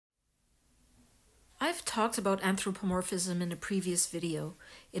I've talked about anthropomorphism in a previous video,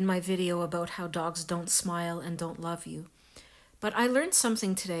 in my video about how dogs don't smile and don't love you. But I learned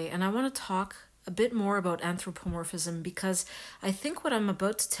something today, and I want to talk a bit more about anthropomorphism because I think what I'm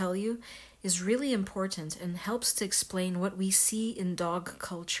about to tell you is really important and helps to explain what we see in dog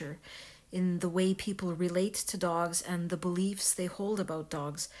culture, in the way people relate to dogs and the beliefs they hold about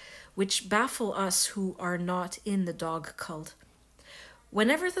dogs, which baffle us who are not in the dog cult.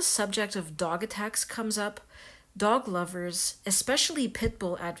 Whenever the subject of dog attacks comes up, dog lovers, especially pit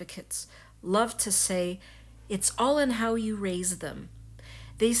bull advocates, love to say, "It's all in how you raise them."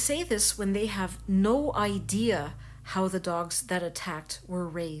 They say this when they have no idea how the dogs that attacked were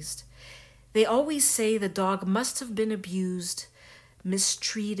raised. They always say the dog must have been abused,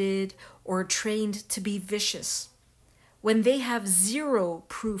 mistreated, or trained to be vicious, when they have zero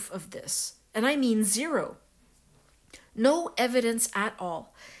proof of this. And I mean zero. No evidence at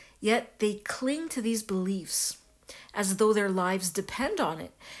all, yet they cling to these beliefs as though their lives depend on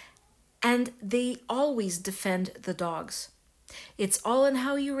it, and they always defend the dogs. It's all in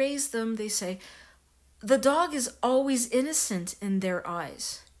how you raise them, they say. The dog is always innocent in their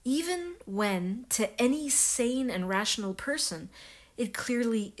eyes, even when, to any sane and rational person, it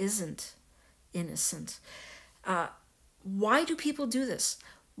clearly isn't innocent. Why do people do this?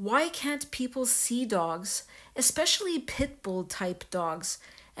 Why can't people see dogs, especially pit bull type dogs,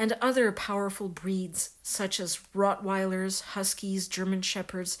 and other powerful breeds such as Rottweilers, Huskies, German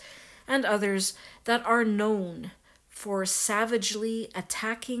Shepherds, and others that are known for savagely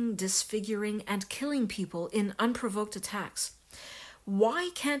attacking, disfiguring, and killing people in unprovoked attacks? Why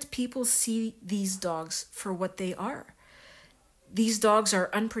can't people see these dogs for what they are? These dogs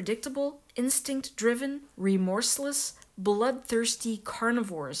are unpredictable, instinct-driven, remorseless, bloodthirsty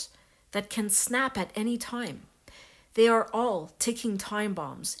carnivores that can snap at any time. They are all ticking time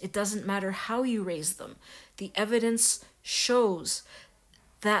bombs. It doesn't matter how you raise them. The evidence shows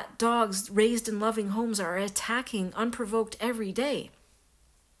that dogs raised in loving homes are attacking unprovoked every day.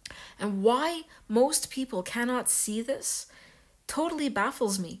 And why most people cannot see this totally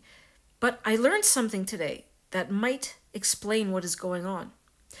baffles me. But I learned something today that might explain what is going on.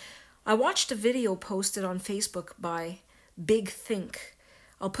 I watched a video posted on Facebook by Big Think.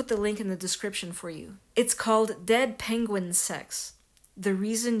 I'll put the link in the description for you. It's called Dead Penguin Sex: The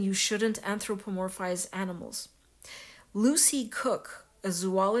Reason You Shouldn't Anthropomorphize Animals. Lucy Cook, a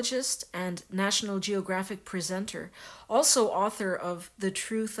zoologist and National Geographic presenter, also author of The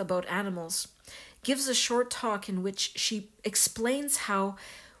Truth About Animals, gives a short talk in which she explains how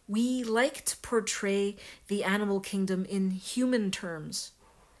we like to portray the animal kingdom in human terms.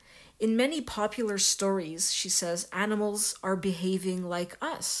 In many popular stories, she says, animals are behaving like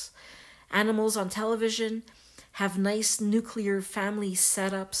us. Animals on television have nice nuclear family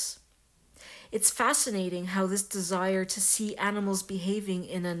setups. It's fascinating how this desire to see animals behaving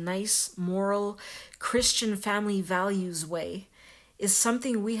in a nice, moral, Christian family values way is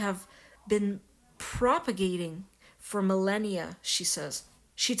something we have been propagating for millennia, she says.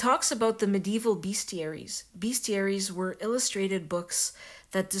 She talks about the medieval bestiaries. Bestiaries were illustrated books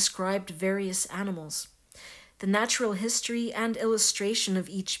that described various animals. The natural history and illustration of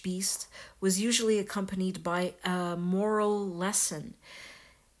each beast was usually accompanied by a moral lesson.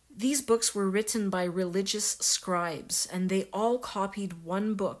 These books were written by religious scribes, and they all copied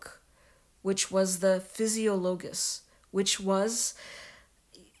one book, which was the Physiologus, which was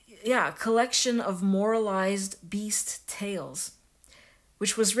a collection of moralized beast tales,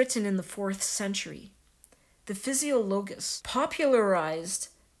 which was written in the 4th century. The Physiologus popularized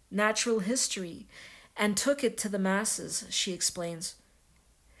natural history and took it to the masses, she explains.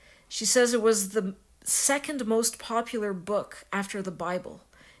 She says it was the second most popular book after the Bible.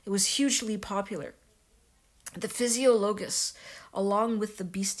 It was hugely popular. The Physiologus, along with the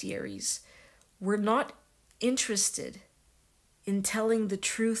bestiaries, were not interested in telling the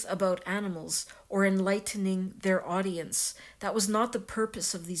truth about animals or enlightening their audience. That was not the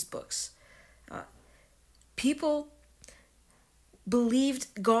purpose of these books. People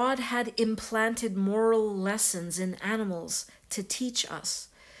believed God had implanted moral lessons in animals to teach us.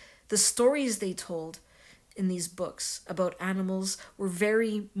 The stories they told in these books about animals were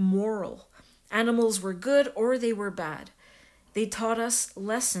very moral. Animals were good or they were bad. They taught us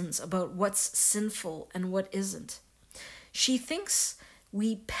lessons about what's sinful and what isn't. She thinks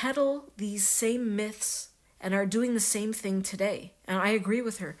we peddle these same myths and are doing the same thing today. And I agree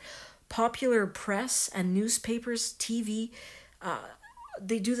with her. Popular press and newspapers, TV,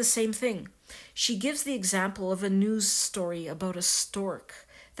 they do the same thing. She gives the example of a news story about a stork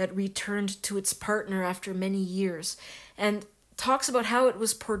that returned to its partner after many years and talks about how it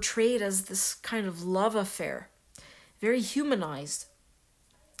was portrayed as this kind of love affair, very humanized.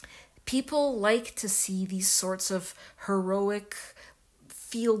 People like to see these sorts of heroic,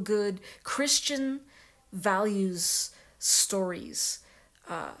 feel-good, Christian values stories.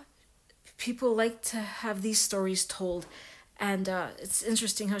 People like to have these stories told. And it's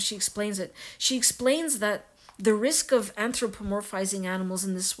interesting how she explains it. She explains that the risk of anthropomorphizing animals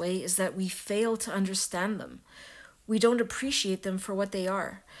in this way is that we fail to understand them. We don't appreciate them for what they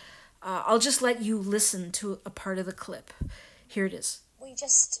are. I'll just let you listen to a part of the clip. Here it is. We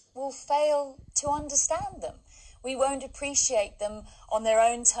just will fail to understand them. We won't appreciate them on their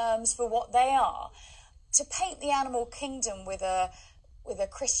own terms for what they are. To paint the animal kingdom with a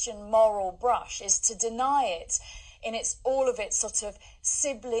Christian moral brush is to deny it in all of its sort of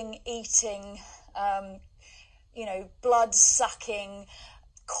sibling-eating, blood-sucking,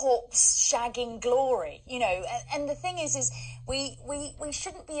 corpse-shagging glory, And the thing is we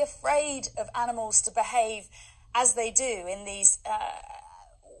shouldn't be afraid of animals to behave as they do in these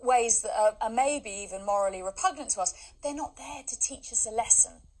ways that are maybe even morally repugnant to us. They're not there to teach us a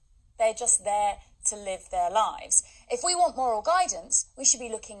lesson. They're just there to live their lives. If we want moral guidance, we should be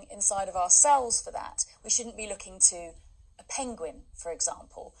looking inside of ourselves for that. We shouldn't be looking to a penguin, for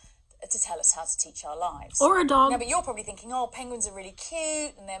example, to tell us how to teach our lives. Or a dog. Now, but you're probably thinking, oh, penguins are really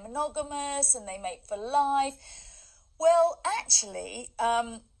cute and they're monogamous and they mate for life. Well, actually,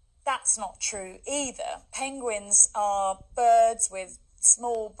 that's not true either. Penguins are birds with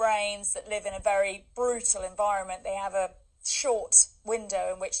small brains that live in a very brutal environment. They have a short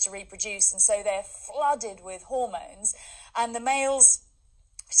window in which to reproduce, and so they're flooded with hormones. And the males,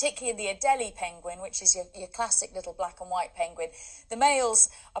 particularly the Adelie penguin, which is your classic little black and white penguin, the males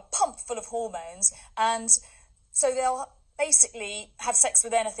are pumped full of hormones, and so they'll basically have sex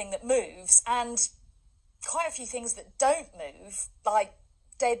with anything that moves, and quite a few things that don't move, like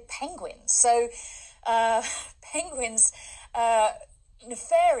dead penguins. So penguins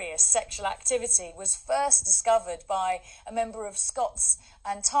nefarious sexual activity was first discovered by a member of Scott's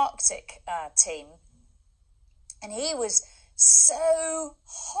Antarctic team, and he was so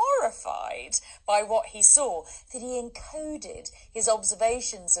horrified by what he saw that he encoded his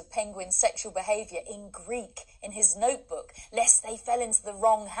observations of penguin sexual behaviour in Greek in his notebook, lest they fell into the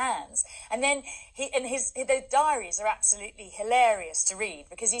wrong hands. And then the diaries are absolutely hilarious to read,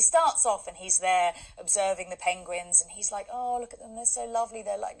 because he starts off and he's there observing the penguins, and he's like, oh, look at them, they're so lovely,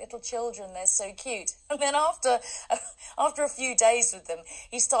 they're like little children, they're so cute. And then after a few days with them,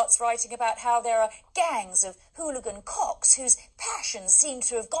 he starts writing about how there are gangs of hooligan cocks whose passions seem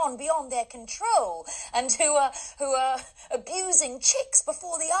to have gone beyond their control, and who are abusing chicks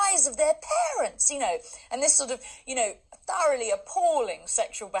before the eyes of their parents, and this sort of, thoroughly appalling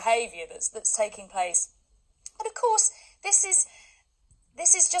sexual behaviour that's taking place. But of course, this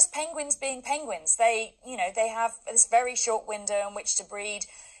is just penguins being penguins. They have this very short window in which to breed.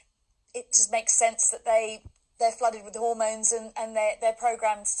 It just makes sense that they're flooded with hormones and they're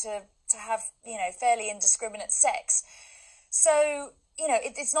programmed to have, fairly indiscriminate sex. So,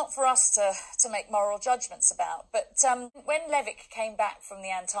 it's not for us to make moral judgments about. But when Levick came back from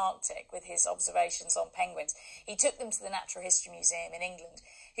the Antarctic with his observations on penguins, he took them to the Natural History Museum in England,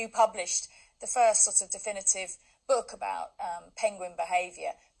 who published the first sort of definitive book about penguin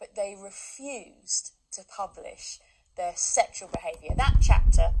behaviour, but they refused to publish their sexual behaviour. That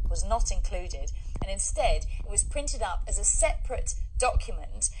chapter was not included, and instead it was printed up as a separate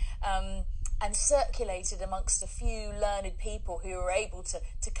document and circulated amongst a few learned people who were able to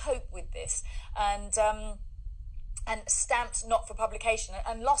cope with this, and stamped not for publication,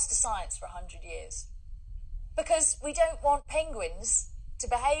 and lost to science for 100 years. Because we don't want penguins to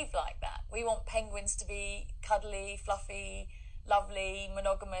behave like that. We want penguins to be cuddly, fluffy, lovely,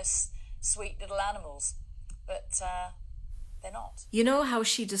 monogamous, sweet little animals. But they're not. You know how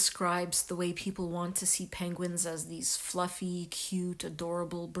she describes the way people want to see penguins as these fluffy, cute,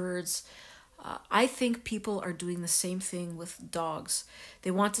 adorable birds? I think people are doing the same thing with dogs. They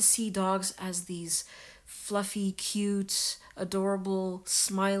want to see dogs as these fluffy, cute, adorable,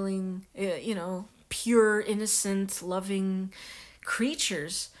 smiling, pure, innocent, loving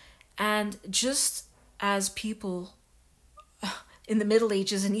creatures. And just as people in the Middle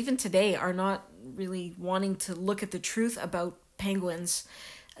Ages and even today are not really wanting to look at the truth about penguins,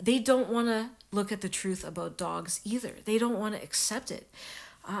 they don't want to look at the truth about dogs either. They don't want to accept it.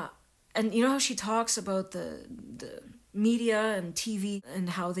 And you know how she talks about the media and TV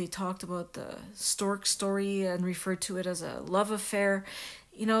and how they talked about the stork story and referred to it as a love affair?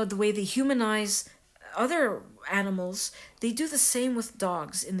 The way they humanize other animals, they do the same with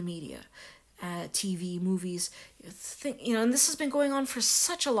dogs in the media. TV, movies. And this has been going on for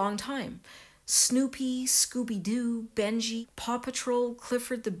such a long time. Snoopy, Scooby-Doo, Benji, Paw Patrol,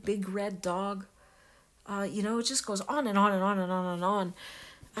 Clifford the Big Red Dog. It just goes on and on and on and on and on.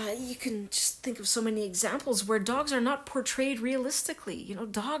 You can just think of so many examples where dogs are not portrayed realistically.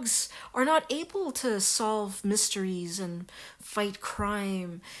 Dogs are not able to solve mysteries and fight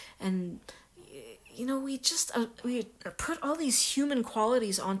crime. And, we put all these human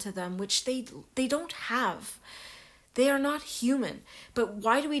qualities onto them, which they don't have. They are not human. But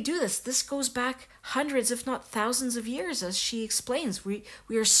why do we do this? This goes back hundreds, if not thousands of years, as she explains. We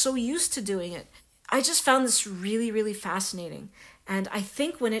are so used to doing it. I just found this really, really fascinating. And I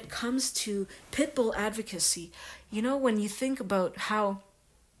think when it comes to pit bull advocacy, when you think about how,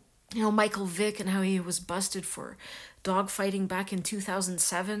 Michael Vick and how he was busted for dog fighting back in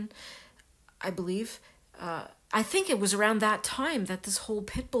 2007, I believe, I think it was around that time that this whole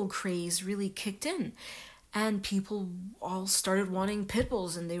pit bull craze really kicked in. And people all started wanting pit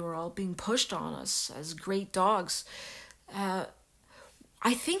bulls, and they were all being pushed on us as great dogs.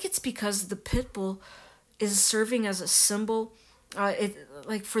 I think it's because the pit bull is serving as a symbol,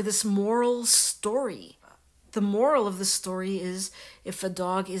 for this moral story. The moral of the story is if a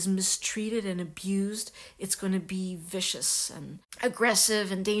dog is mistreated and abused, it's going to be vicious and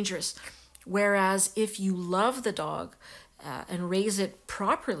aggressive and dangerous. Whereas if you love the dog and raise it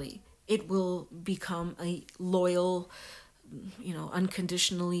properly, it will become a loyal,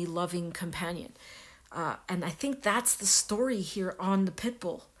 unconditionally loving companion. And I think that's the story here on the pit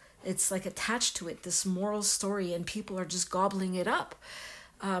bull. It's like attached to it, this moral story, and people are just gobbling it up.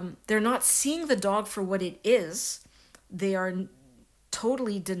 They're not seeing the dog for what it is. They are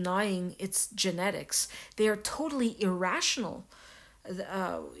totally denying its genetics. They are totally irrational.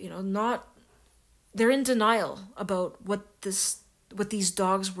 They're in denial about what these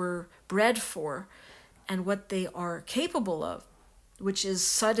dogs were bred for and what they are capable of, which is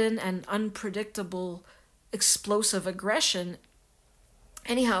sudden and unpredictable explosive aggression.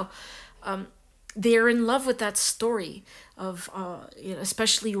 Anyhow, they're in love with that story of,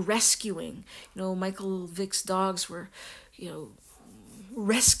 especially rescuing. Michael Vick's dogs were,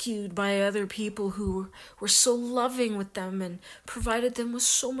 rescued by other people who were so loving with them and provided them with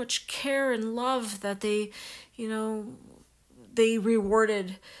so much care and love that they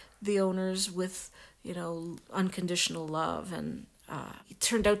rewarded the owners with, unconditional love. And it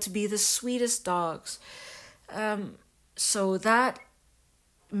turned out to be the sweetest dogs. So that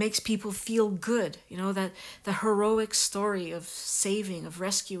makes people feel good, that the heroic story of saving, of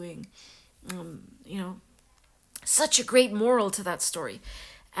rescuing, such a great moral to that story.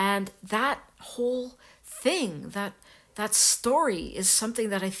 And that whole thing, that story is something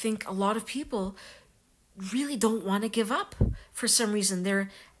that I think a lot of people really don't want to give up for some reason. They're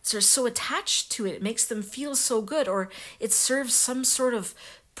so attached to it. It makes them feel so good, or it serves some sort of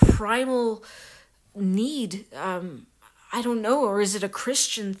primal need. I don't know, or is it a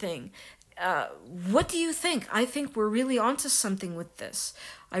Christian thing? What do you think? I think we're really onto something with this.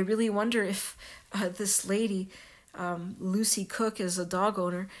 I really wonder if this lady, Lucy Cook, is a dog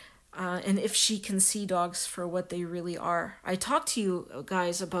owner, and if she can see dogs for what they really are. I talked to you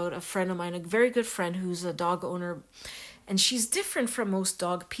guys about a friend of mine, a very good friend who's a dog owner, and she's different from most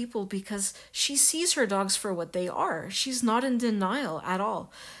dog people because she sees her dogs for what they are. She's not in denial at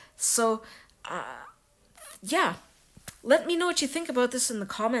all. So, yeah. Let me know what you think about this in the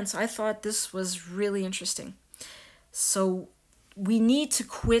comments. I thought this was really interesting. So we need to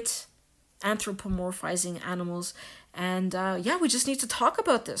quit anthropomorphizing animals. And we just need to talk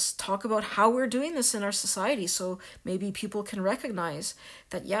about this. Talk about how we're doing this in our society. So maybe people can recognize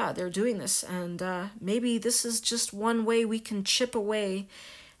that, they're doing this. And maybe this is just one way we can chip away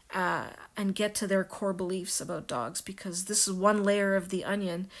and get to their core beliefs about dogs. Because this is one layer of the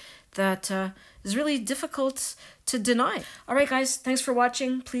onion that is really difficult to deny. All right, guys, thanks for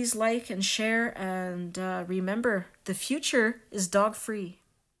watching. Please like and share. And remember, the future is dog-free.